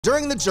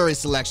During the jury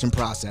selection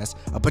process,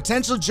 a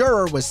potential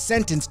juror was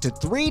sentenced to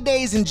 3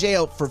 days in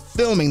jail for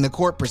filming the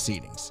court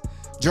proceedings.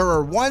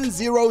 Juror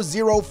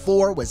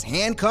 1004 was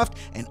handcuffed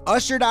and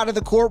ushered out of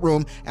the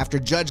courtroom after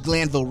Judge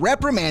Glanville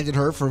reprimanded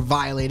her for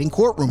violating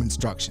courtroom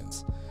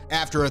instructions.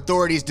 After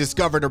authorities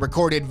discovered a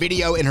recorded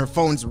video in her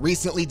phone's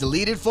recently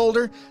deleted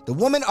folder, the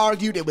woman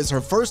argued it was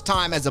her first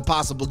time as a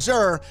possible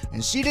juror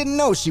and she didn't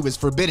know she was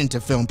forbidden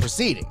to film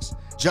proceedings.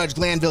 Judge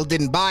Glanville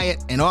didn't buy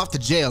it and off to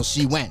jail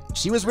she went.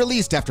 She was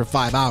released after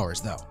 5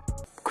 hours though.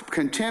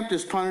 Contempt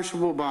is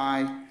punishable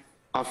by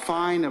a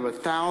fine of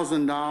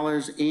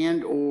 $1,000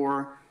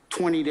 and/or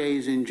 20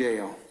 days in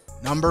jail.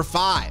 Number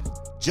 5.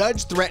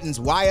 Judge threatens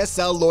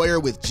YSL lawyer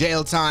with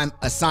jail time,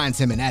 assigns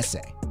him an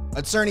essay.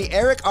 Attorney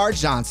Eric R.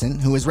 Johnson,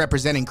 who is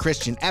representing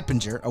Christian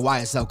Eppinger, a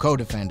YSL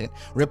co-defendant,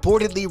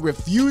 reportedly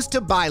refused to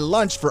buy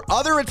lunch for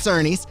other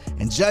attorneys,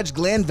 and Judge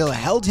Glanville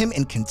held him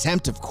in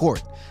contempt of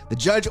court. The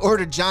judge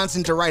ordered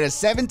Johnson to write a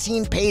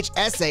 17-page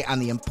essay on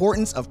the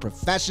importance of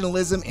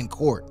professionalism in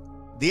court.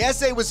 The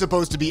essay was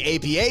supposed to be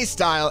APA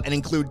style and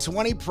include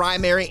 20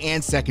 primary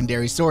and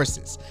secondary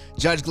sources.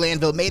 Judge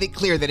Glanville made it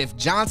clear that if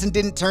Johnson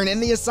didn't turn in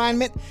the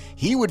assignment,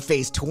 he would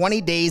face 20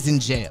 days in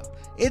jail.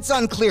 It's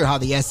unclear how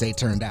the essay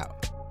turned out.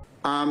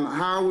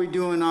 How are we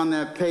doing on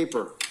that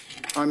paper?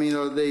 I mean,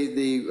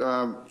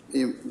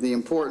 the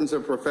importance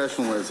of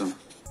professionalism.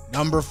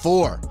 Number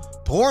 4.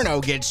 Porno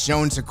gets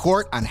shown to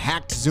court on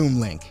hacked Zoom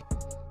link.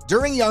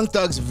 During Young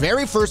Thug's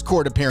very first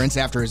court appearance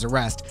after his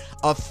arrest,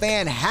 a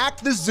fan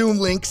hacked the Zoom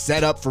link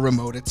set up for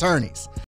remote attorneys.